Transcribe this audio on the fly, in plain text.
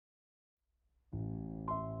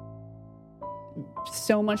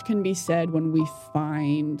so much can be said when we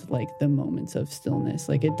find like the moments of stillness.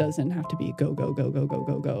 Like it doesn't have to be go, go, go, go, go,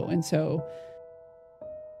 go, go. And so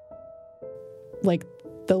like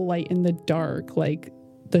the light and the dark, like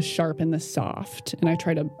the sharp and the soft. And I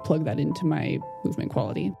try to plug that into my movement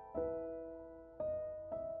quality.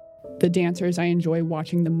 The dancers I enjoy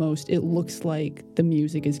watching the most, it looks like the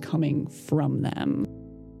music is coming from them.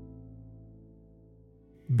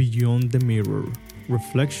 Beyond the mirror,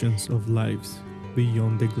 reflections of lives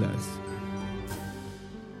beyond the glass.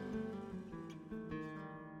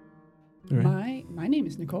 Right. My name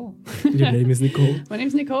is Nicole. Your name is Nicole? My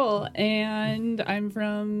name's Nicole, and I'm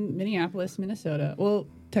from Minneapolis, Minnesota. Well,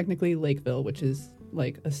 technically Lakeville, which is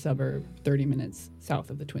like a suburb 30 minutes south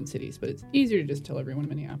of the Twin Cities, but it's easier to just tell everyone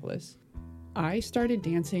Minneapolis. I started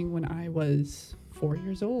dancing when I was 4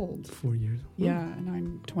 years old. 4 years? Yeah, and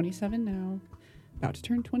I'm 27 now, about to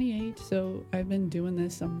turn 28, so I've been doing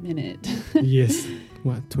this a minute. Yes.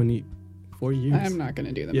 What, 24 years? I'm not going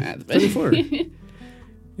to do the math. But 24.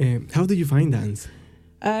 How did you find dance?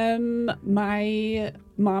 My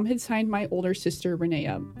mom had signed my older sister Renee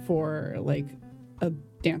up for like a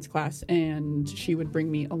dance class, and she would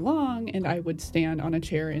bring me along, and I would stand on a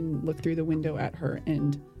chair and look through the window at her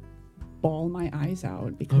and bawl my eyes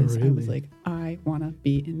out because I was like, I want to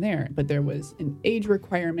be in there. But there was an age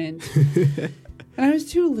requirement and I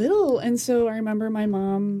was too little. And so I remember my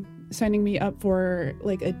mom signing me up for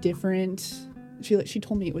like a different, she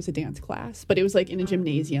told me it was a dance class, but it was like in a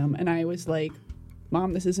gymnasium. And I was like,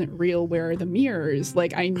 Mom, this isn't real. Where are the mirrors?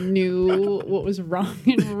 Like I knew what was wrong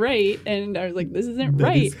and right. And I was like, this isn't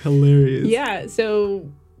right. That is hilarious. Yeah. So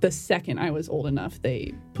the second I was old enough,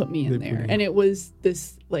 they put me in there. And it was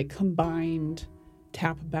this like combined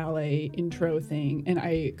tap ballet intro thing. And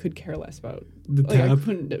I could care less about the tap. I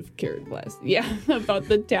couldn't have cared less. Yeah. About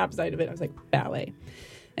the tap side of it. I was like, ballet.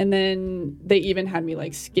 And then they even had me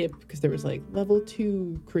like skip because there was like level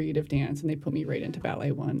 2 creative dance, and they put me right into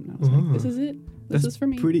ballet 1. And I was like, this is it. This is for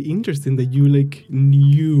me. Pretty interesting that you like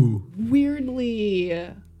knew. Weirdly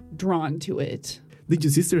drawn to it. Did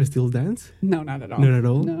your sister still dance? No, not at all. Not at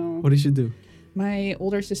all? No. What did she do? My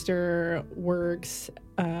older sister works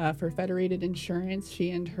for Federated Insurance.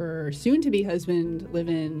 She and her soon-to-be husband live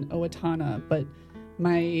in Owatonna, but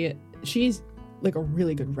she's like a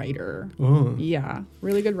really good writer. Oh. Yeah,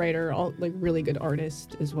 really good writer, like really good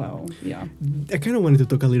artist as well. Yeah. I kind of wanted to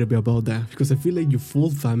talk a little bit about that because I feel like your full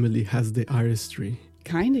family has the artistry.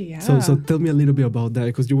 Kind of, yeah. So tell me a little bit about that,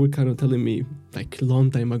 because you were kind of telling me like a long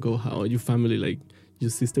time ago how your family, like your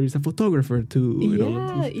sister is a photographer too.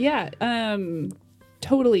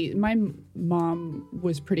 Totally. My mom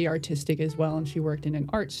was pretty artistic as well, and she worked in an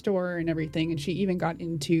art store and everything, and she even got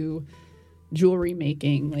into jewelry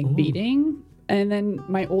making, like beading. And then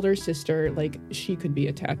my older sister, like, she could be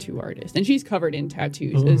a tattoo artist, and she's covered in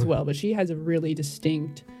tattoos as well, but she has a really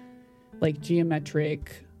distinct, like,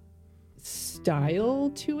 geometric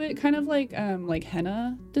style to it, kind of like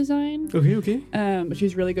henna design. Okay. But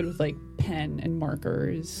she's really good with like pen and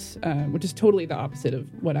markers, which is totally the opposite of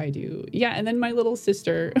what I do. Yeah, and then my little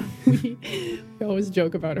sister, we always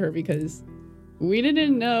joke about her because we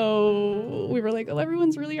didn't know. We were like, oh,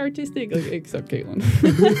 everyone's really artistic, like, except Caitlin.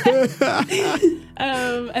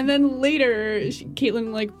 And then later,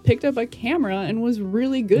 Caitlin like picked up a camera and was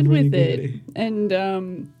really good with it.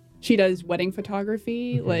 And she does wedding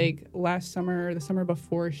photography. Mm-hmm. Like last summer, the summer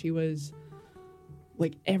before, she was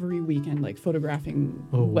like every weekend, like photographing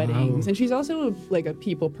weddings. Wow. And she's also like a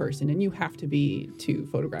people person, and you have to be to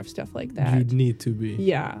photograph stuff like that. You need to be.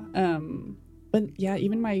 Yeah. But yeah,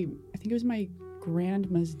 even I think it was my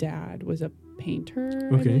grandma's dad was a painter.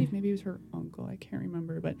 I believe. Maybe it was her uncle. I can't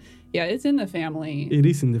remember. But yeah, it's in the family. It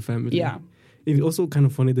is in the family. Yeah. It's also kind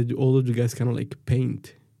of funny that all of you guys kind of like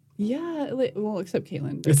paint. Yeah, well, except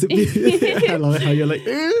Caitlin. I love how you're like,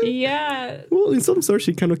 yeah. Well, in some sort,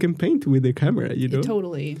 she kind of can paint with the camera, you know?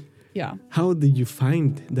 Totally, yeah. How did you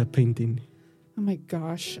find that painting? Oh my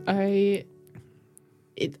gosh, I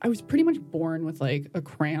was pretty much born with like a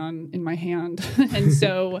crayon in my hand, and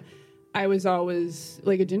so I was always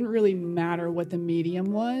like, it didn't really matter what the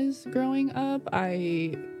medium was growing up.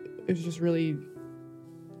 It was just really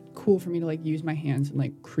cool for me to like use my hands and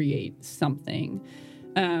like create something.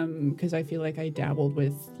 Because I feel like I dabbled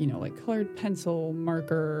with, like colored pencil,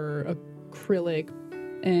 marker, acrylic,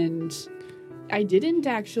 and I didn't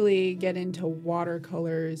actually get into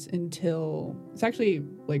watercolors until, it's actually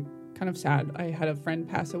like kind of sad. I had a friend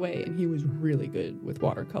pass away, and he was really good with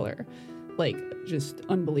watercolor, like just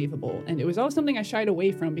unbelievable. And it was always something I shied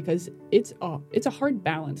away from because it's a hard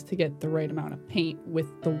balance to get the right amount of paint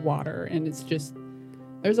with the water, and it's just,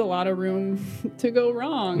 there's a lot of room to go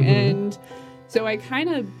wrong. Mm-hmm. And So I kind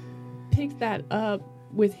of picked that up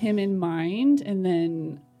with him in mind, and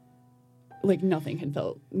then like nothing had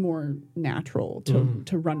felt more natural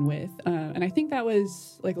to run with. And I think that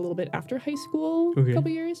was like a little bit after high school, a couple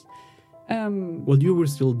years. Well, you were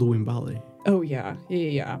still doing ballet. Oh, yeah.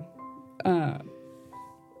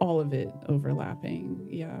 All of it overlapping.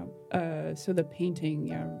 Yeah. So the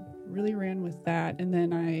painting, really ran with that. And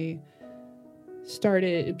then I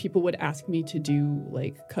started, people would ask me to do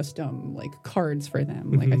like custom like cards for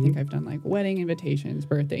them. Like I think I've done like wedding invitations,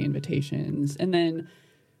 birthday invitations. And then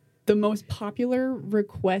the most popular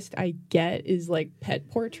request I get is like pet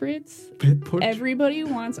portraits. Everybody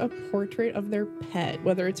wants a portrait of their pet,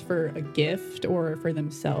 whether it's for a gift or for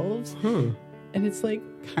themselves. And it's like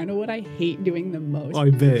kind of what I hate doing the most. I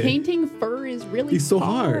bet. Painting fur is really It's so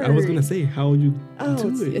hard. I was going to say how you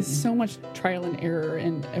do it. It's so much trial and error.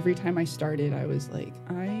 And every time I started, I was like,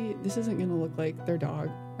 this isn't going to look like their dog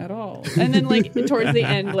at all. And then like towards the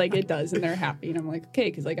end, like it does, and they're happy. And I'm like, okay,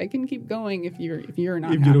 because like I can keep going if you're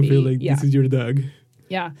not happy. If you don't feel like this is your dog.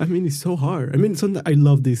 Yeah. I mean, it's so hard. I mean, I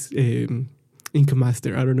love this Inca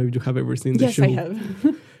Master. I don't know if you have ever seen the show. Yes, I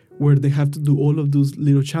have. Where they have to do all of those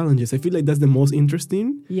little challenges. I feel like that's the most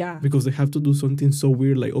interesting. Yeah. Because they have to do something so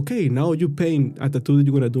weird, like, okay, now you paint a tattoo that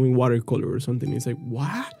you're going to do in watercolor or something. It's like,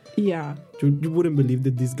 what? Yeah. You wouldn't believe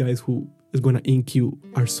that these guys who is going to ink you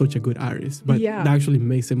are such a good artist. But that actually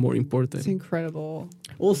makes it more important. It's incredible.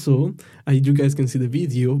 Also, you guys can see the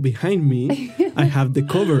video behind me. I have the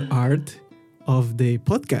cover art of the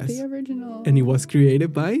podcast. The original. And it was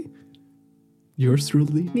created by yours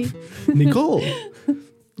truly, me. Nicole.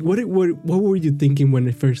 What were you thinking when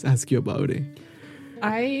I first asked you about it?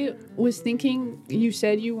 I was thinking, you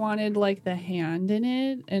said you wanted like the hand in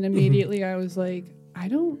it, and immediately I was like, I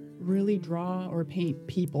don't really draw or paint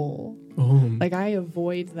people. Like I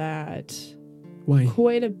avoid that. Why?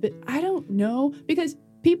 Quite a bit. I don't know, because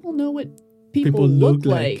people know what people look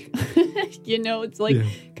like. It's like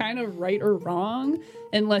kind of right or wrong,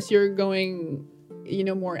 unless you're going,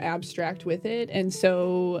 more abstract with it. And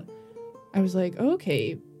so I was like,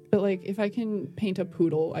 okay, but like if I can paint a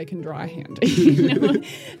poodle, I can draw a hand. But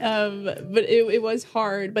it was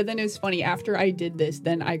hard. But then it was funny. After I did this,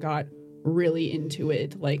 then I got really into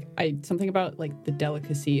it. Like something about like the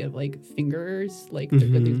delicacy of like fingers. Like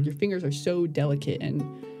your fingers are so delicate and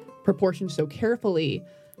proportioned so carefully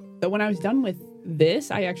that when I was done with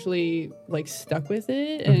this, I actually like stuck with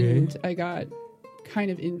it, and I got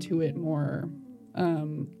kind of into it more.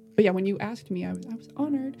 But yeah, when you asked me, I was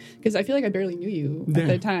honored, because I feel like I barely knew you at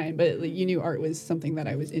the time, but like, you knew art was something that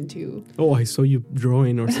I was into. Oh, I saw you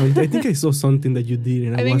drawing or something. I think I saw something that you did,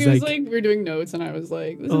 and I think it was like we were doing notes, and I was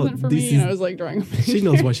like, this isn't for me. And I was like drawing. She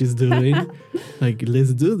knows what she's doing. Like,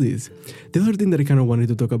 let's do this. The other thing that I kind of wanted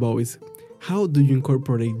to talk about is, how do you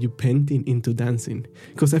incorporate your painting into dancing?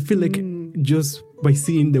 Because I feel like just by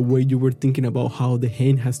seeing the way you were thinking about how the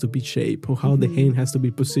hand has to be shaped or how the hand has to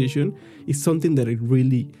be positioned, is something that I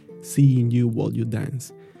really see in you while you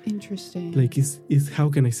dance. Interesting. Like, it's how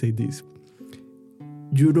can I say this?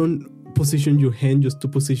 You don't position your hand just to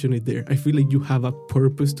position it there. I feel like you have a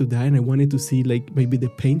purpose to that, and I wanted to see like maybe the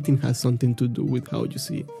painting has something to do with how you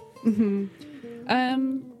see it.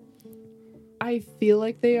 I feel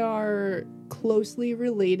like they are closely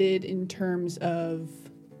related in terms of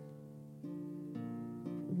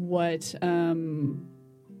what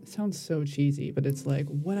sounds so cheesy, but it's like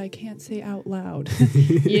what I can't say out loud.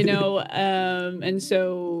 And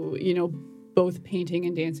so both painting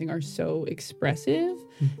and dancing are so expressive,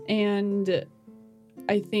 and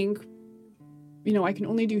I think I can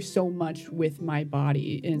only do so much with my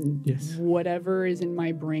body, and whatever is in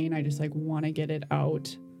my brain, I just like want to get it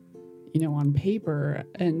out on paper.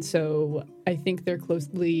 And so I think they're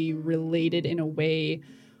closely related in a way,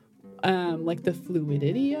 like the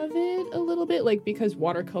fluidity of it a little bit, like because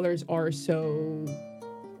watercolors are so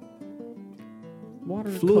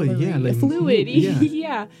fluid,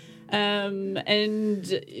 and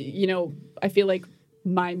I feel like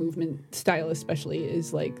my movement style especially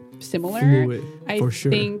is like similar. Fluid, I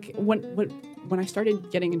think when I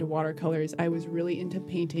started getting into watercolors, I was really into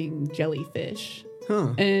painting jellyfish.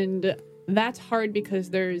 And that's hard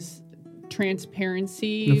because there's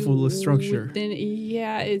transparency, the full structure.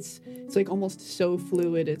 It's like almost so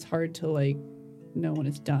fluid, it's hard to like know when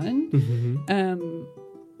it's done.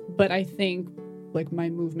 But I think like my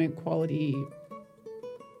movement quality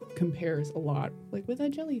compares a lot like with a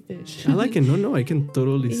jellyfish. I like it. No, I can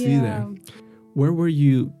totally see that. Where were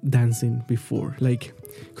you dancing before? Like,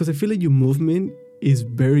 because I feel like your movement is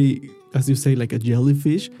very, as you say, like a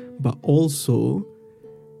jellyfish, but also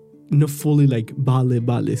not fully like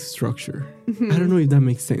ballet structure. I don't know if that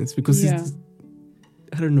makes sense, because it's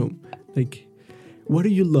I don't know, like, what do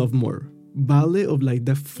you love more? Ballet or like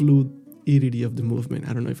the fluidity of the movement?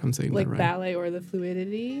 I don't know if I'm saying like that right. ballet or the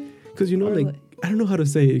fluidity? Because, you know, Or like, I don't know how to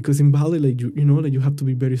say it. Because in ballet, like, you know, like you have to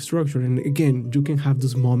be very structured. And again, you can have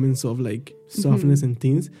those moments of like softness and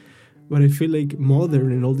things. But I feel like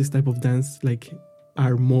modern and all this type of dance, like,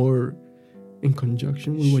 are more in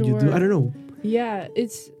conjunction with what you do. I don't know. Yeah,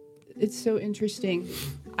 it's so interesting.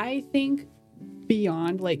 I think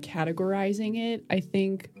beyond like categorizing it, I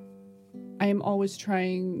think I am always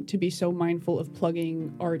trying to be so mindful of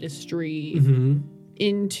plugging artistry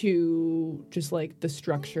into just like the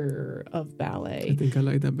structure of ballet. I think I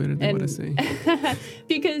like that better than what I say.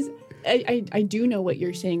 Because I do know what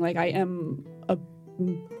you're saying. Like, I am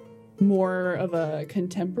more of a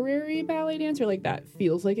contemporary ballet dancer. Like, that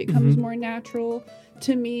feels like it comes more natural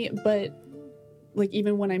to me. But like,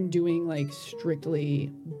 even when I'm doing like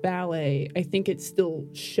strictly ballet, I think it still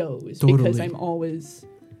shows because I'm always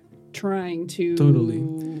trying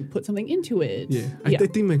to put something into it. Yeah. I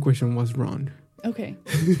think my question was wrong. Okay.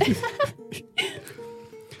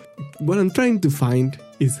 What I'm trying to find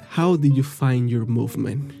is, how did you find your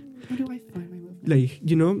movement? How do I find my movement? Like,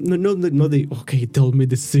 you know, no, okay, tell me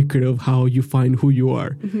the secret of how you find who you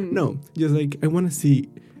are. No, just like, I want to see,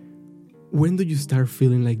 when do you start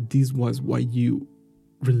feeling like this was what you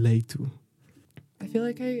relate to? I feel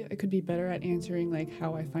like I could be better at answering like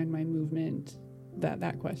how I find my movement.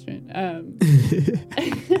 That question.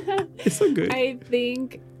 It's so good. I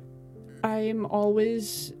think I'm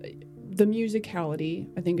always, the musicality,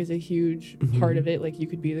 I think, is a huge part of it. Like, you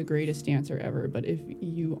could be the greatest dancer ever, but if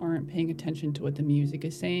you aren't paying attention to what the music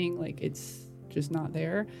is saying, like, it's just not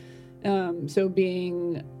there. So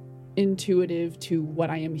being intuitive to what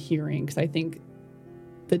I am hearing, because I think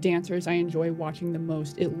the dancers I enjoy watching the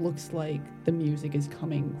most, it looks like the music is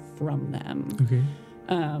coming from them. Okay.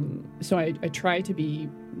 So I try to be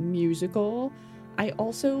musical. I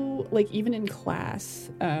also, like, even in class,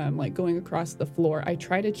 like going across the floor, I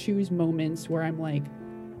try to choose moments where I'm like,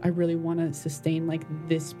 I really want to sustain like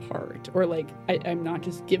this part, or like I'm not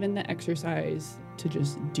just given the exercise to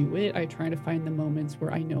just do it. I try to find the moments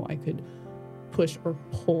where I know I could push or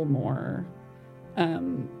pull more.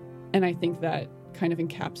 And I think that kind of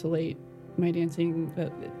encapsulate my dancing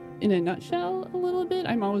in a nutshell a little bit.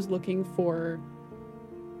 I'm always looking for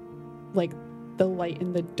like the light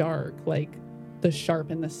and the dark, like the sharp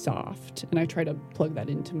and the soft, and I try to plug that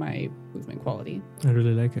into my movement quality. I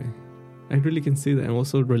really like it. I really can see that, and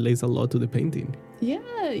also relates a lot to the painting. Yeah,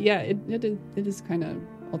 it is kind of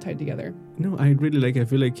all tied together. No, I really like it. I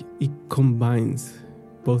feel like it combines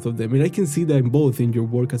both of them. I mean, I can see that in your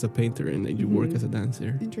work as a painter and your work as a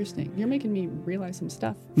dancer. Interesting. You're making me realize some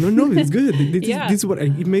stuff. No, it's good. This is what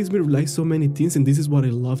it makes me realize so many things, and this is what I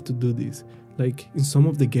love to do this. Like, in some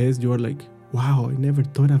of the guests, you are like, wow, I never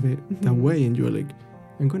thought of it that way, and you're like,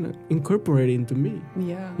 I'm gonna incorporate it into me.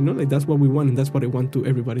 Yeah. You know, like, that's what we want, and that's what I want to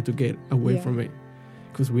everybody to get away from it.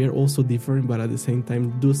 Because we are all so different, but at the same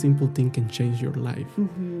time, do simple thing can change your life.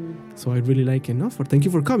 So I really like it. Thank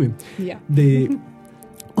you for coming. Yeah. The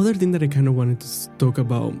other thing that I kind of wanted to talk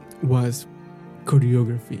about was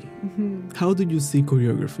choreography. How do you see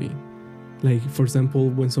choreography? Like, for example,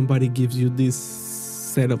 when somebody gives you this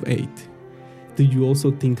set of 8, do you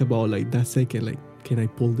also think about like that second, like, can I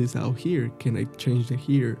pull this out here? Can I change it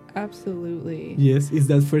here? Absolutely. Yes. Is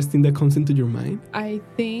that first thing that comes into your mind? I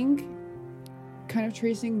think, kind of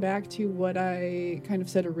tracing back to what I kind of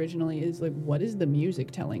said originally, is like, what is the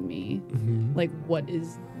music telling me? Like, what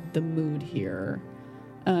is the mood here?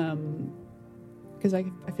 Because I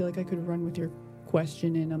feel like I could run with your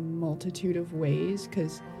question in a multitude of ways,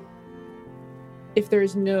 because if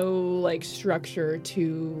there's no like structure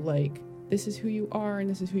to like, this is who you are and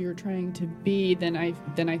this is who you're trying to be, then I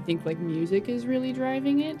think like music is really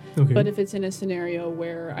driving it. Okay. But if it's in a scenario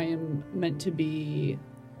where I am meant to be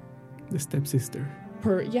the stepsister,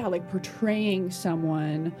 like portraying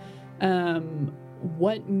someone,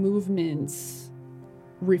 what movements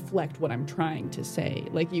reflect what I'm trying to say?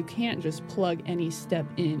 Like, you can't just plug any step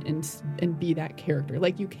in and be that character.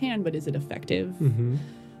 Like, you can, but is it effective?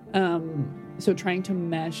 So trying to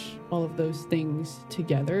mesh all of those things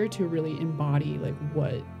together to really embody like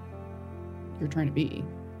what you're trying to be.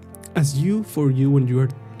 For you, when you are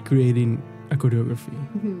creating a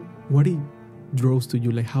choreography, what it draws to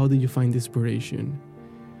you? Like, how did you find inspiration?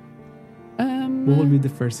 What will be the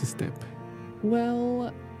first step?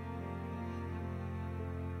 Well,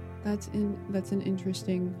 that's an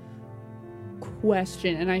interesting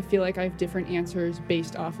question, and I feel like I have different answers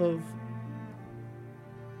based off of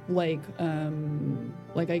like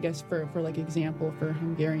I guess for like example, for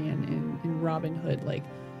Hungarian in Robin Hood, like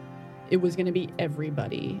it was going to be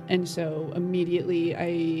everybody. And so immediately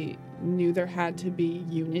I knew there had to be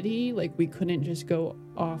unity. Like, we couldn't just go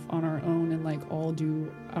off on our own and like all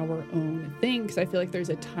do our own thing, because I feel like there's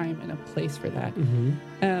a time and a place for that.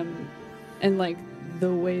 And like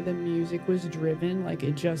the way the music was driven, like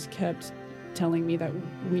it just kept telling me that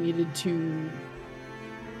we needed to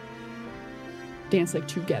dance like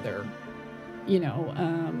together, you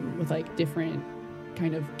know, with like different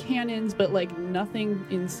kind of canons, but like nothing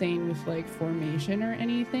insane with like formation or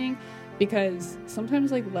anything, because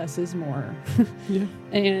sometimes like less is more. Yeah.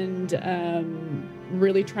 And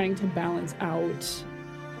really trying to balance out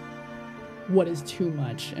what is too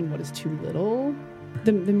much and what is too little.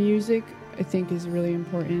 The music, I think, is really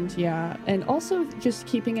important. Yeah. And also just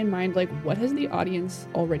keeping in mind, like, what has the audience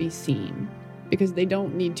already seen? Because they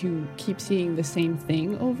don't need to keep seeing the same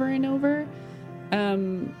thing over and over.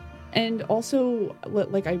 And also,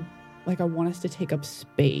 like I want us to take up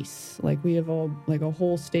space. Like, we have all like a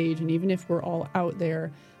whole stage, and even if we're all out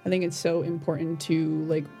there, I think it's so important to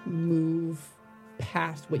like move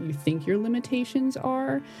past what you think your limitations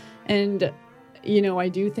are. And, you know, I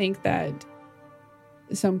do think that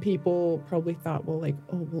some people probably thought, well, like,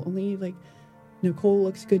 oh, well, only like Nicole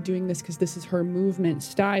looks good doing this because this is her movement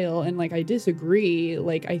style. And like, I disagree.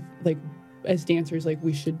 Like, I like, as dancers, like,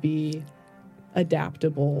 we should be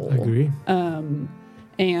adaptable. I agree.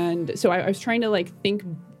 And so I was trying to like think,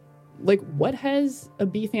 like, what has a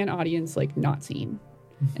B-fan audience like not seen?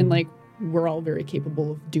 And like, we're all very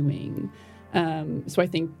capable of doing. So I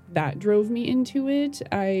think that drove me into it.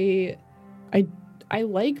 I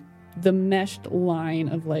like the meshed line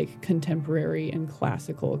of like contemporary and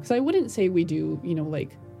classical, because I wouldn't say we do, you know,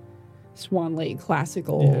 like Swan Lake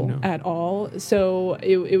classical at all. So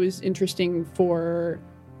it was interesting for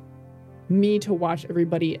me to watch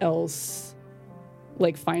everybody else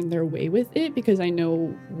like find their way with it, because I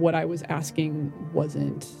know what I was asking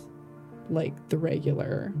wasn't like the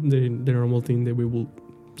regular, the normal thing that we will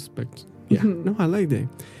expect. Yeah. No, I like that.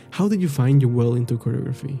 How did you find your well into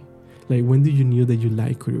choreography? Like, when did you knew that you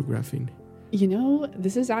like choreographing? You know,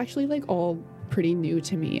 this is actually like all pretty new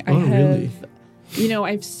to me. Really? You know,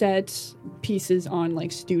 I've set pieces on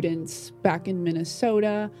like students back in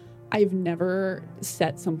Minnesota. I've never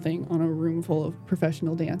set something on a room full of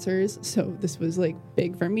professional dancers. So this was like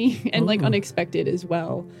big for me and like unexpected as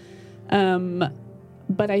well.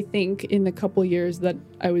 But I think in the couple years that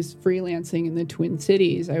I was freelancing in the Twin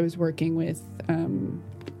Cities, I was working with,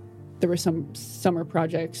 there were some summer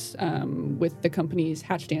projects with the companies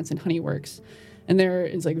Hatch Dance and Honeyworks. And there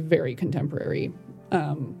is like very contemporary.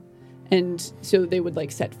 And so they would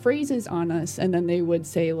like set phrases on us, and then they would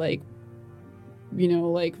say like, you know,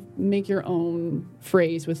 like, make your own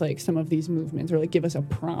phrase with like some of these movements, or like give us a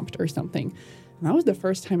prompt or something. And that was the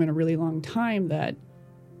first time in a really long time that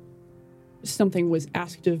something was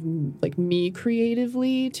asked of like me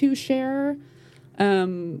creatively to share.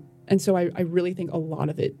 And so I really think a lot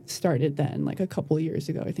of it started then, like a couple of years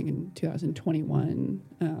ago, I think in 2021.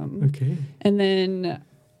 Okay. And then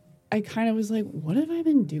I kind of was like, what have I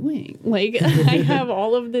been doing? Like, I have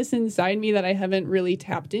all of this inside me that I haven't really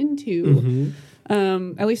tapped into.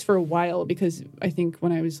 At least for a while, because I think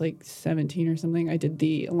when I was like 17 or something, I did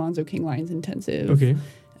the Alonzo King Lions intensive. Okay.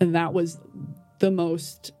 And that was the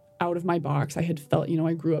most out of my box I had felt. You know,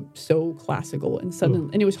 I grew up so classical, and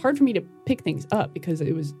suddenly, and it was hard for me to pick things up because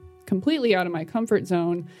it was completely out of my comfort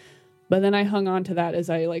zone. But then I hung on to that as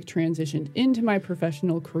I like transitioned into my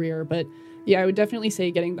professional career. But yeah, I would definitely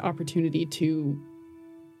say getting the opportunity to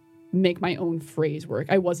make my own phrase work.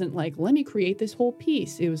 I wasn't like, let me create this whole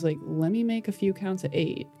piece. It was like, let me make a few counts of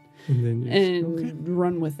 8 and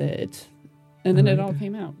run with it. And then it all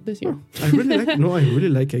came out this year. I really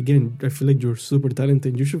like, again, I feel like you're super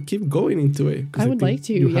talented. You should keep going into it. I would like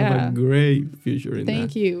to, you have a great future in that.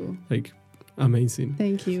 Thank you. Like, amazing.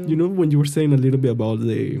 Thank you. You know, when you were saying a little bit about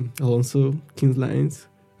the Alonzo King's Lines,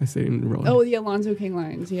 I said it wrong. Oh, the Alonzo King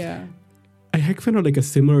Lines, yeah. I had kind of like a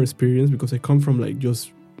similar experience, because I come from like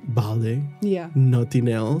just ballet, nothing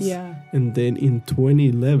else. And then in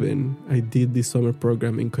 2011, I did this summer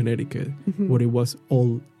program in Connecticut, where it was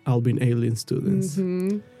all Albin Alien students.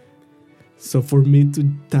 So for me to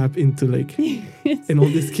tap into like, and all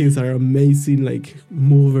these kids are amazing, like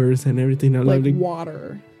movers and everything. Like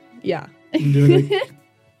water. Yeah. You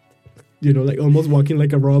know, like almost walking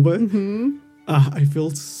like a robot. I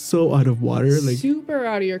feel so out of water, like super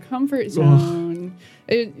out of your comfort zone.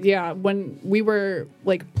 When we were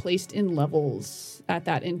like placed in levels at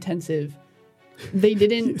that intensive, they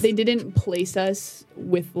didn't place us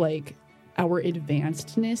with like our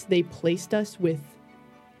advancedness. They placed us with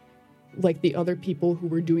like the other people who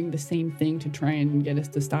were doing the same thing to try and get us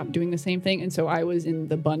to stop doing the same thing. And so I was in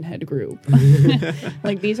the bunhead group.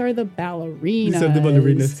 Like, these are the ballerinas. These are the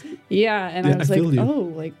ballerinas. Yeah. And Yeah, I was I like, feel you.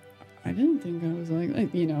 oh, like, I didn't think I was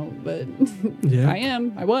like, you know, but Yeah.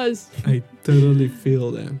 I was. I totally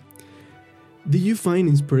feel that. Do you find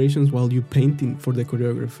inspirations while you're painting for the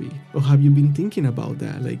choreography? Or have you been thinking about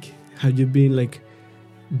that? Like, have you been like,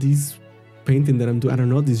 this painting that I'm doing, I don't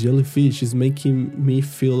know, this jellyfish is making me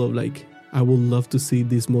feel of like, I would love to see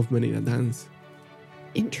this movement in a dance?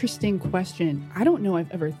 Interesting question. I don't know I've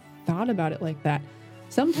ever thought about it like that.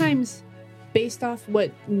 Sometimes, based off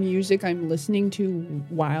what music I'm listening to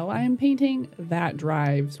while I'm painting, that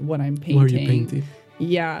drives what I'm painting. What are you painting?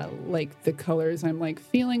 Yeah, like the colors I'm like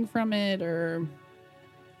feeling from it or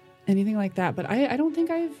anything like that. But I don't think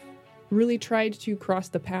I've really tried to cross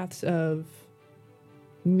the paths of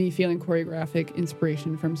me feeling choreographic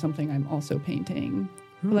inspiration from something I'm also painting.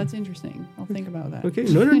 Well, that's interesting. I'll think about that. Okay,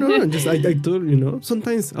 no. Just I thought, you know,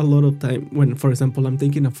 sometimes a lot of time when, for example, I'm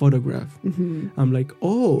taking a photograph, I'm like,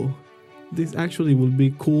 oh, this actually would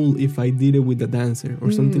be cool if I did it with a dancer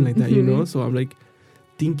or something like that, you know? So I'm like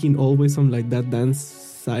thinking always on like that dance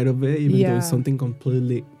side of it, even though it's something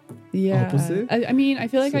completely opposite. I mean, I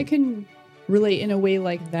feel like I can relate in a way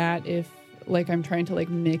like that if like I'm trying to like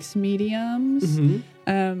mix mediums.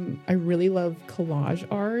 I really love collage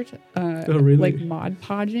art. Really? Like Mod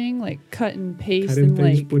Podging, like cut and paste and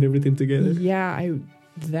like put everything together. Yeah,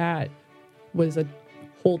 that was a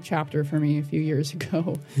whole chapter for me a few years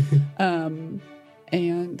ago.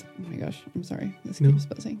 And oh my gosh, I'm sorry. This keeps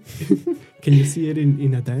buzzing. Can you see it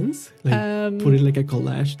in a dance? Like put it like a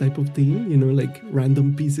collage type of thing, you know, like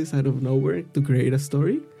random pieces out of nowhere to create a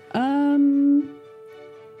story?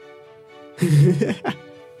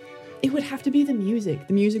 It would have to be the music.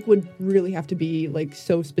 The music would really have to be like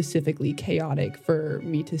so specifically chaotic for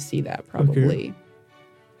me to see that, probably. Okay.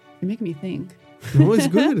 You're making me think. No, it's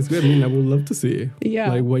good. It's good. I mean, I would love to see it. Yeah.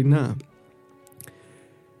 Like, why not?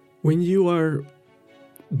 When you are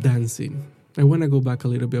dancing, I want to go back a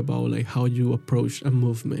little bit about like how you approach a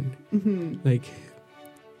movement. Like,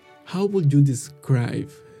 how would you describe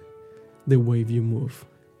the way you move?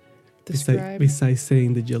 Besides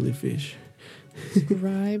saying the jellyfish.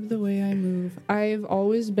 Describe the way I move. I've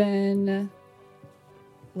always been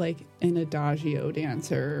like an adagio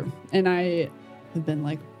dancer, and I have been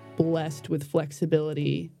like blessed with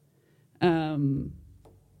flexibility and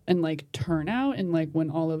like turnout, and like when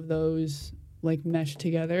all of those like mesh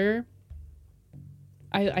together,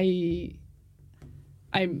 I'm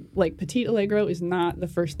like petite allegro is not the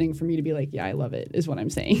first thing for me to be like, yeah, I love it, is what I'm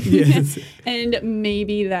saying. Yes. And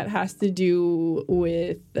maybe that has to do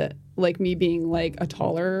with like me being like a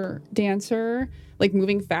taller dancer. Like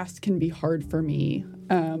moving fast can be hard for me.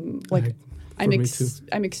 I'm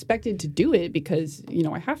expected to do it because, you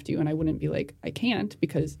know, I have to, and I wouldn't be like, I can't,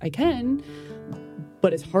 because I can,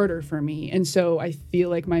 but it's harder for me. And so I feel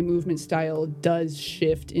like my movement style does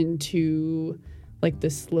shift into like the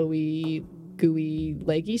slowy, gooey,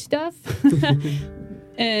 leggy stuff.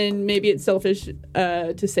 And maybe it's selfish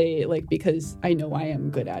to say, like, because I know I am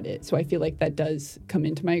good at it. So I feel like that does come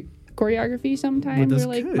into my choreography sometimes, or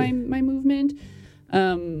like my movement.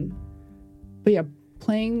 But yeah,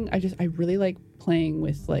 playing, I really like playing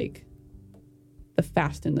with like the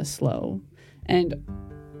fast and the slow, and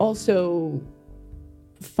also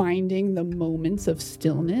finding the moments of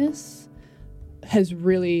stillness has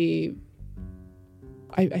really,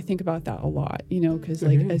 I think about that a lot, you know, because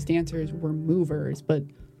like as dancers, we're movers, but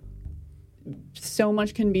so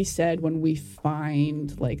much can be said when we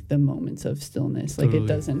find like the moments of stillness. Like it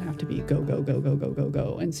doesn't have to be go, go, go, go, go, go,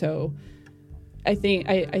 go. And so I think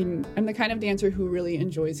I'm the kind of dancer who really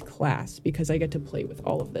enjoys class because I get to play with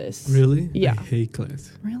all of this. Really? Yeah. I hate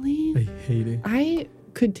class. Really? I hate it. I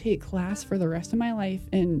could take class for the rest of my life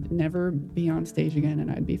and never be on stage again,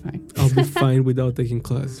 and I'd be fine. I'll be fine without taking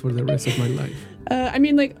class for the rest of my life. I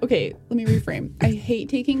mean, like, okay, let me reframe. I hate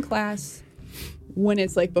taking class when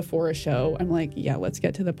it's like before a show. I'm like, yeah, let's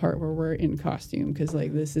get to the part where we're in costume, because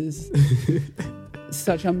like this is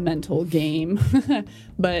such a mental game.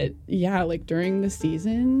 But yeah, like during the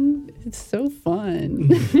season, it's so fun.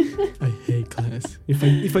 I hate class.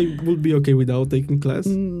 If I would be okay without taking class,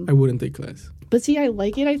 I wouldn't take class. But see, I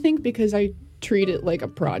like it, I think, because I treat it like a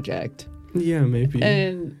project. Yeah, maybe.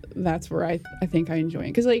 And that's where I think I enjoy it.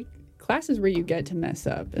 Because, like, class is where you get to mess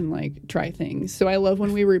up and, like, try things. So I love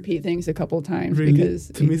when we repeat things a couple times. Really? Because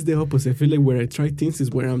to me, it's the opposite. I feel like where I try things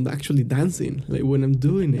is where I'm actually dancing. Like, when I'm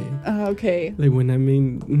doing it. Okay. Like, when I'm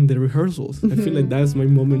in the rehearsals. I feel like that's my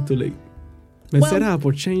moment to, like, mess it up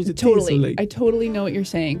or change the totally. taste. I totally know what you're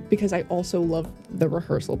saying, because I also love the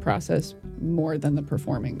rehearsal process more than the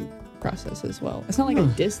performing process as well. It's not like I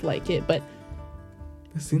dislike it, but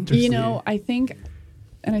that's interesting. I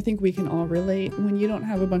think we can all relate, when you don't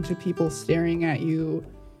have a bunch of people staring at you,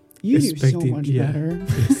 you do so much better.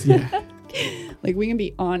 Yes, yeah. Like, we can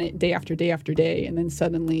be on it day after day after day, and then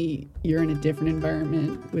suddenly you're in a different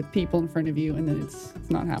environment with people in front of you, and then it's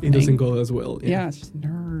not happening. It doesn't go as well. Yeah, it's just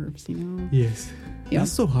nerves, Yes. Yeah.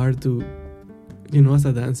 That's so hard to, as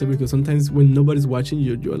a dancer, because sometimes when nobody's watching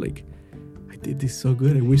you, you're like, I did this so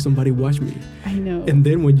good. I wish somebody watched me. I know. And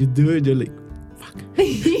then when you do it, you're like, fuck.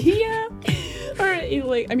 Yeah. Or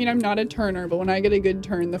like, I mean, I'm not a turner, but when I get a good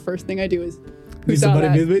turn, the first thing I do is, who saw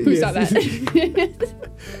that? Who saw that?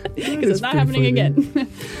 Because it's not happening again.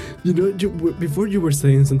 Before you were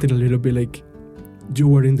saying something a little bit like you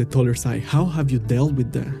were in the taller side. How have you dealt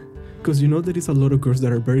with that? Because there is a lot of girls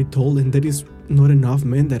that are very tall, and there is not enough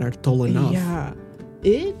men that are tall enough. Yeah.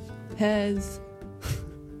 It has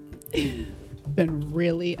been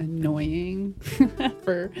really annoying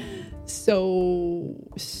for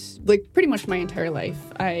pretty much my entire life.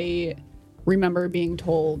 I remember being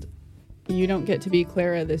told, you don't get to be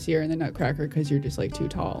Clara this year in the Nutcracker because you're just like too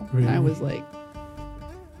tall. Really? And I was like,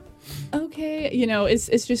 okay,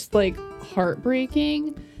 it's just like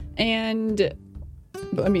heartbreaking. And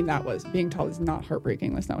I mean, being tall is not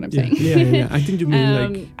heartbreaking. That's not what I'm saying. Yeah. I think you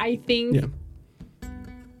mean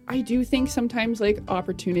I do think sometimes like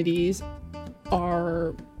opportunities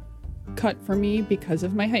are cut for me because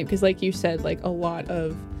of my height. Because like you said, like a lot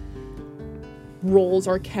of roles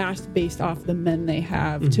are cast based off the men they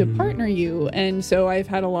have to partner you, and so I've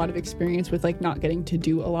had a lot of experience with like not getting to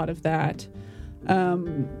do a lot of that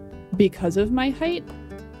because of my height.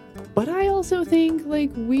 But I also think like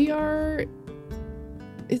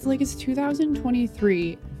it's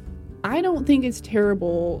 2023. I don't think it's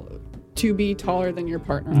terrible to be taller than your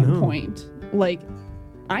partner on point. Like,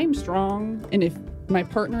 I'm strong, and if my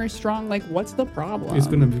partner is strong, like, what's the problem? It's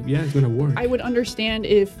gonna work. I would understand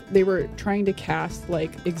if they were trying to cast,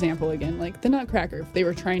 like, example again, like the Nutcracker, if they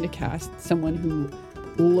were trying to cast someone who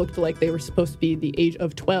looked like they were supposed to be the age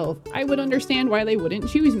of 12, I would understand why they wouldn't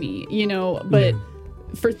choose me, but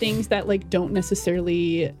for things that like don't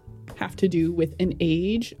necessarily have to do with an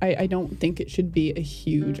age, I don't think it should be a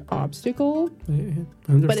huge obstacle.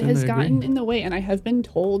 But it has gotten in the way, and I have been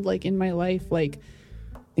told like in my life, like,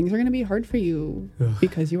 things are going to be hard for you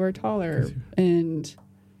because you are taller. And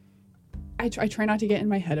I try not to get in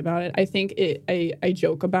my head about it. I think I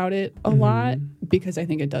joke about it a lot because I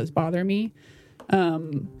think it does bother me.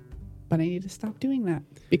 But I need to stop doing that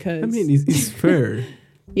because... I mean, it's fair.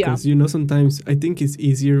 Yeah. Because, sometimes I think it's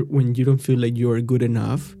easier when you don't feel like you are good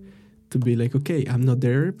enough to be like, okay, I'm not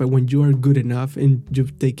there. But when you are good enough and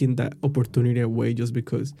you've taken that opportunity away just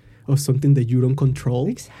because of something that you don't control,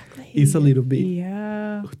 exactly, it's a little bit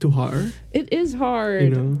too hard. It is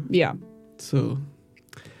hard. Yeah. So,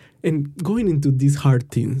 and going into these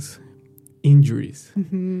hard things, injuries.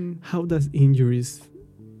 How does injuries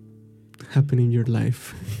happen in your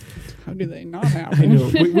life? How do they not happen? I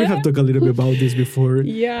know. We have talked a little bit about this before.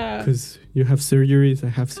 Yeah. Because you have surgeries, I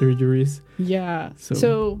have surgeries. Yeah.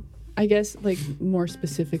 So I guess, like, more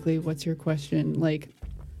specifically, what's your question? Like,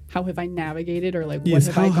 how have I navigated, or like, what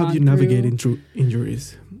have I gone through? How have you navigated through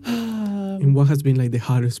injuries? And what has been like the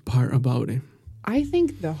hardest part about it? I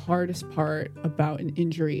think the hardest part about an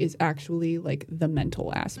injury is actually like the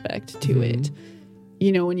mental aspect to it.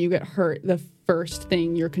 When you get hurt, the first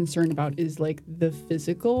thing you're concerned about is like the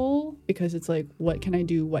physical, because it's like, what can I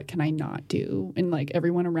do? What can I not do? And like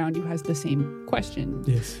everyone around you has the same question.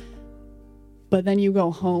 Yes. But then you go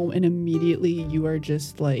home and immediately you are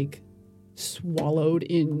just like swallowed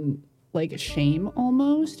in like shame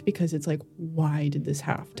almost, because it's like, why did this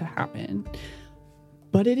have to happen?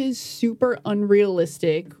 But it is super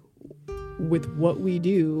unrealistic with what we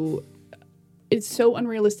do. It's so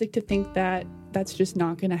unrealistic to think that that's just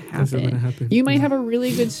not going to happen. That's not gonna happen. You might have a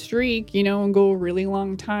really good streak, and go a really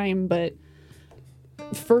long time, but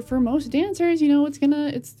for most dancers,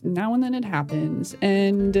 it's now and then it happens.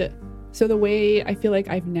 And so the way I feel like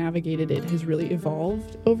I've navigated it has really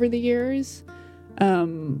evolved over the years.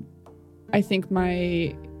 I think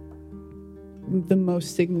the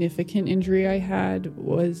most significant injury I had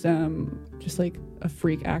was just like a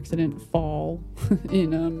freak accident fall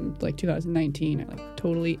in like 2019. I like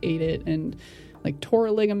totally ate it and like tore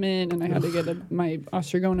a ligament, and I had to get my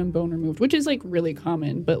osteogonum bone removed, which is like really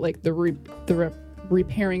common, but like the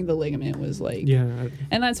repairing the ligament was like,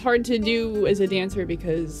 and that's hard to do as a dancer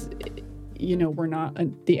because we're not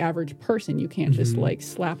the average person. You can't just like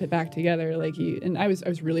slap it back together like you. And I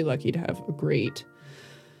was really lucky to have a great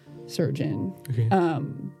surgeon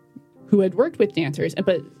who had worked with dancers.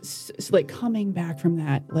 But like coming back from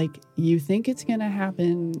that, like you think it's gonna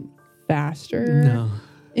happen faster, No.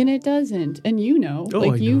 and it doesn't. And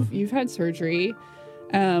I you've had surgery,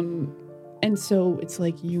 and so it's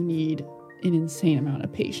like you need an insane amount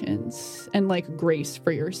of patience and like grace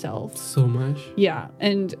for yourself. So much. Yeah.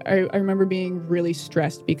 And I remember being really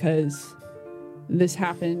stressed because this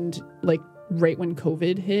happened like right when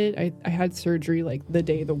COVID hit. I had surgery like the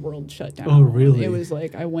day the world shut down. Oh, really? It was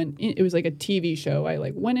like it was like a TV show. I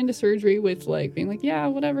like went into surgery with like being like, yeah,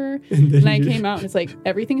 whatever. And I came out and it's like,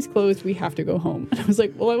 everything's closed. We have to go home. And I was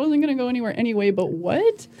like, well, I wasn't going to go anywhere anyway, but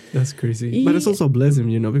what? That's crazy. But it's also a blessing,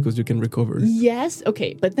 because you can recover. Yes.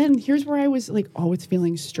 Okay. But then here's where I was like always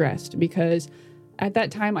feeling stressed because at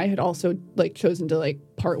that time I had also like chosen to like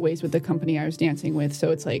part ways with the company I was dancing with.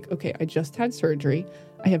 So it's like, okay, I just had surgery.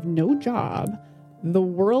 I have no job. The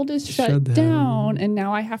world is shut down. And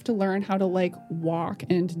now I have to learn how to like walk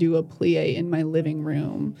and do a plie in my living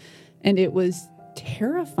room. And it was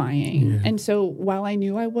terrifying. Yeah. And so while I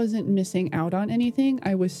knew I wasn't missing out on anything,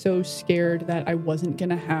 I was so scared that I wasn't going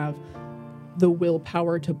to have the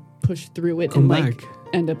willpower to push through it like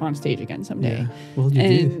end up on stage again someday. Yeah. Well, you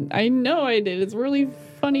did. I know I did. It's really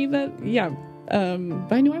funny that,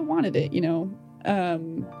 but I knew I wanted it,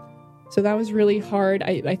 so that was really hard.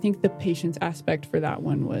 I think the patience aspect for that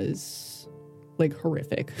one was like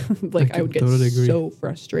horrific. Like I would get so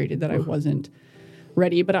frustrated that I wasn't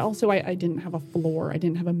ready. But also I didn't have a floor. I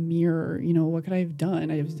didn't have a mirror. What could I have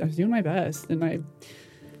done? I was doing my best, and I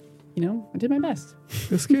did my best.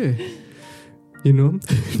 That's good. Now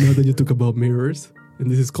that you talk about mirrors,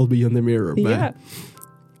 and this is called Beyond the Mirror, but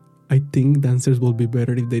I think dancers will be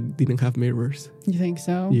better if they didn't have mirrors. You think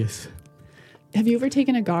so? Yes. Have you ever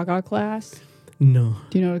taken a Gaga class? No.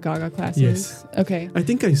 Do you know what a Gaga class is? Yes. Okay. I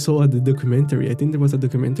think I saw the documentary. I think there was a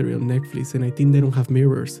documentary on Netflix, and I think they don't have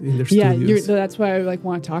mirrors in their studios. Yeah, that's why I like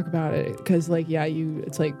want to talk about it because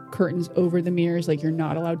it's like curtains over the mirrors. Like you're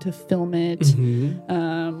not allowed to film it.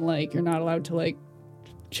 Mm-hmm. Like you're not allowed to like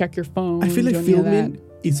check your phone. I feel like filming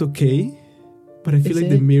is okay, but I feel like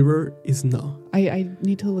the mirror is no. I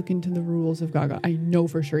need to look into the rules of Gaga. I know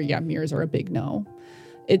for sure. Yeah, mirrors are a big no.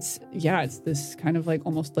 It's this kind of like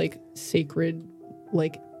almost like sacred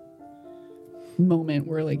like moment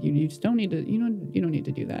where like you just don't need to you don't need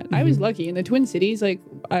to do that. Mm-hmm. I was lucky in the Twin Cities, like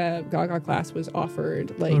Gaga class was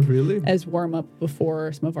offered like as warm up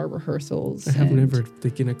before some of our rehearsals. I have never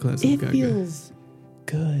taken a class of Gaga. It feels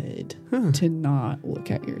good to not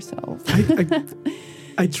look at yourself.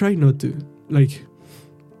 I try not to. Like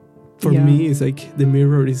for me it's like the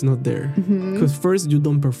mirror is not there because first you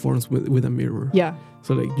don't perform with a mirror. Yeah.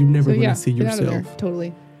 So like you're never gonna see yourself.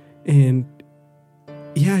 Totally. And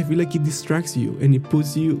I feel like it distracts you and it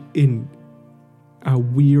puts you in a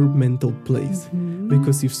weird mental place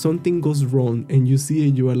because if something goes wrong and you see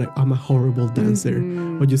it, you are like, I'm a horrible dancer.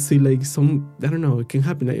 Or you see like I don't know, it can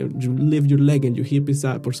happen. Like you lift your leg and your hip is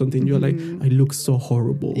up or something. You're like, I look so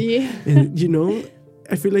horrible. Yeah. And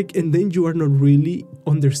I feel like, and then you are not really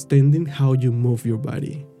understanding how you move your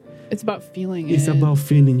body. It's about feeling it. It's about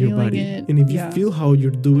feeling your body. And if you feel how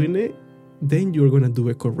you're doing it, then you're going to do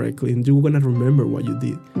it correctly and you're going to remember what you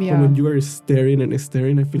did. Yeah. But when you are staring and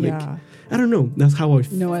staring, I feel like, I don't know, that's how I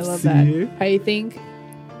feel. No, I love that. I think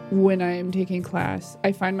when I'm taking class,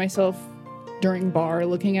 I find myself during bar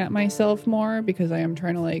looking at myself more because I am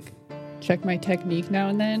trying to like check my technique now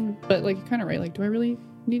and then. But like, you're kind of right. Like, do I really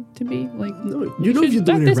need to be like, no, if you're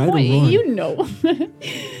doing it right or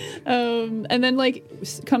wrong. And then like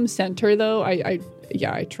come center though, I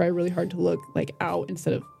try really hard to look like out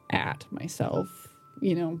instead of at myself,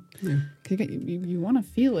 you want to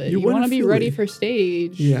feel it. You want to be ready for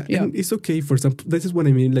stage. Yeah, and it's okay. For example, this is what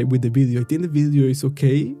I mean, like with the video. I think the video is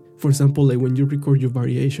okay. For example, like when you record your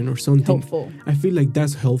variation or something. Helpful. I feel like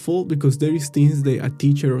that's helpful because there is things that a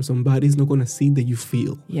teacher or somebody is not going to see that you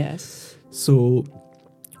feel. Yes. So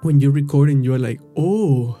when you're recording, you're like,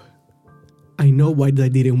 oh, I know why that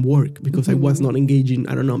didn't work because I was not engaging,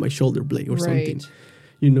 I don't know, my shoulder blade or something.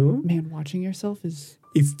 Man, watching yourself it's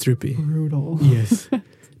trippy. Brutal. Yes.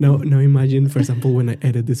 Now imagine, for example, when I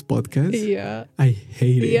edit this podcast. Yeah. I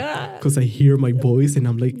hate it. Yeah. Because I hear my voice and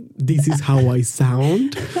I'm like, this is how I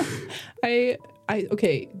sound.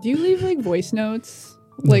 Okay. Do you leave like voice notes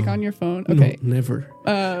like on your phone? Okay. No, never.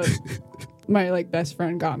 My like best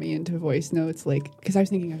friend got me into voice notes, like, because I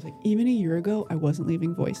was like, even a year ago, I wasn't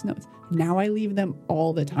leaving voice notes. Now I leave them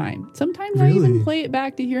all the time. Sometimes I even play it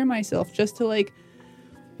back to hear myself just to like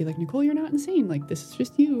be like, Nicole, you're not insane. Like, this is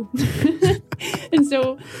just you. And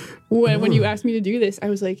so when you asked me to do this, I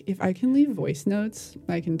was like, if I can leave voice notes,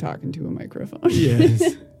 I can talk into a microphone.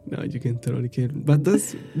 Yes. No, you can totally can. But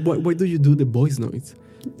that's why do you do the voice notes?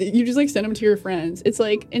 You just like send them to your friends. It's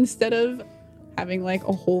like, instead of having like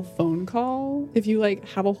a whole phone call, if you like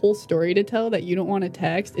have a whole story to tell that you don't want to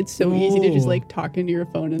text, it's so easy to just like talk into your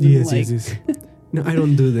phone and then yes. No, I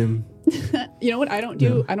don't do them. You know what I don't do?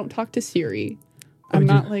 No. I don't talk to Siri. I'm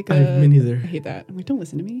not like me neither. I hate that. I'm like, don't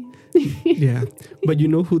listen to me. Yeah. But you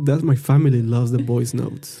know who does? My family loves the voice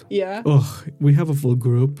notes. Yeah. Oh, we have a full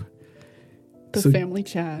group. The family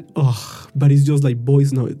chat. Oh, but it's just like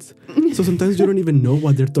voice notes. So sometimes you don't even know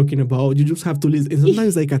what they're talking about. You just have to listen. And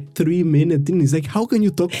sometimes like a 3-minute thing. It's like, how can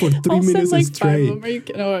you talk for 3 minutes like straight? 5 of them. Are you,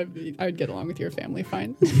 no, I would get along with your family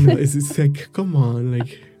fine. No, it's like, come on.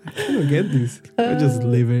 Like, I don't get this. I just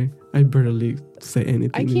leave it. I barely say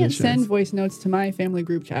anything. I can't send voice notes to my family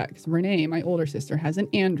group chat because Renee, my older sister, has an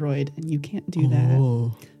Android and you can't do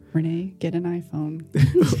that. Renee, get an iPhone.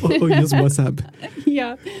 or use WhatsApp.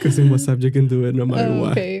 Yeah. Because in WhatsApp you can do it no matter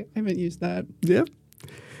what. Okay, I haven't used that. Yep.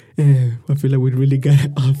 I feel like we really got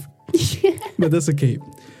it off. But that's okay.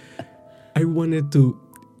 I wanted to,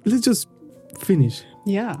 let's just finish.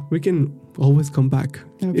 Yeah. We can always come back.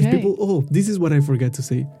 Okay. If people, this is what I forgot to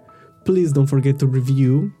say. Please don't forget to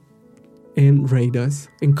review and rate us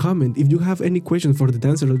and comment. If you have any questions for the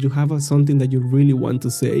dancer or you have something that you really want to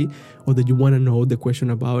say or that you want to know the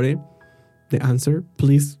question about it, the answer,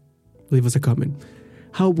 please leave us a comment.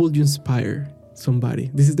 How would you inspire somebody?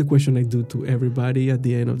 This is the question I do to everybody at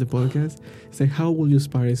the end of the podcast. It's like, how will you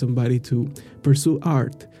inspire somebody to pursue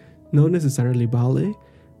art? Not necessarily ballet,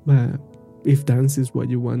 but if dance is what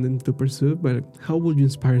you want them to pursue, but how would you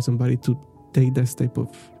inspire somebody to take that step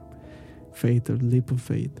of faith or leap of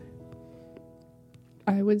faith?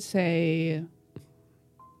 I would say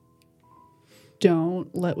don't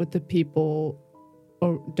let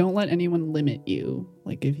anyone limit you.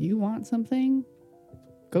 Like, if you want something,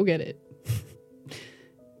 go get it.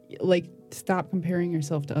 Like, stop comparing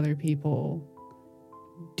yourself to other people.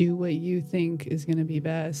 Do what you think is going to be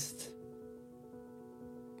best.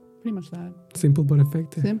 Pretty much that. Simple but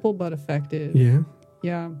effective. Simple but effective. Yeah.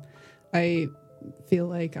 Yeah. I feel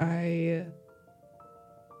like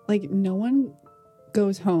no one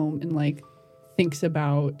goes home and like thinks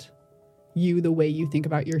about you the way you think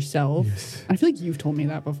about yourself. Yes. I feel like you've told me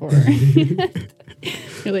that before.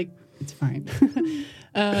 You're like, it's fine.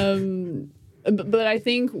 But I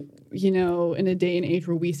think, in a day and age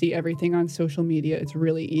where we see everything on social media, it's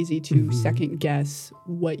really easy to second guess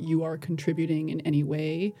what you are contributing in any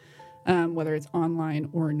way, whether it's online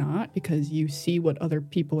or not, because you see what other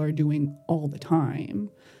people are doing all the time.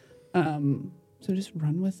 So just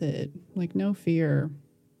run with it. Like, no fear.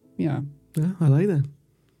 Yeah. Yeah, I like that.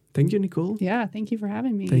 Thank you, Nicole. Yeah, thank you for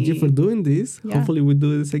having me. Thank you for doing this. Yeah. Hopefully we'll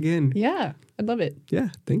do this again. Yeah, I'd love it. Yeah,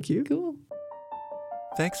 thank you. Cool.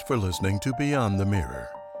 Thanks for listening to Beyond the Mirror.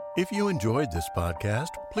 If you enjoyed this podcast,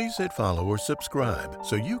 please hit follow or subscribe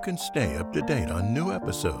so you can stay up to date on new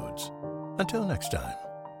episodes. Until next time.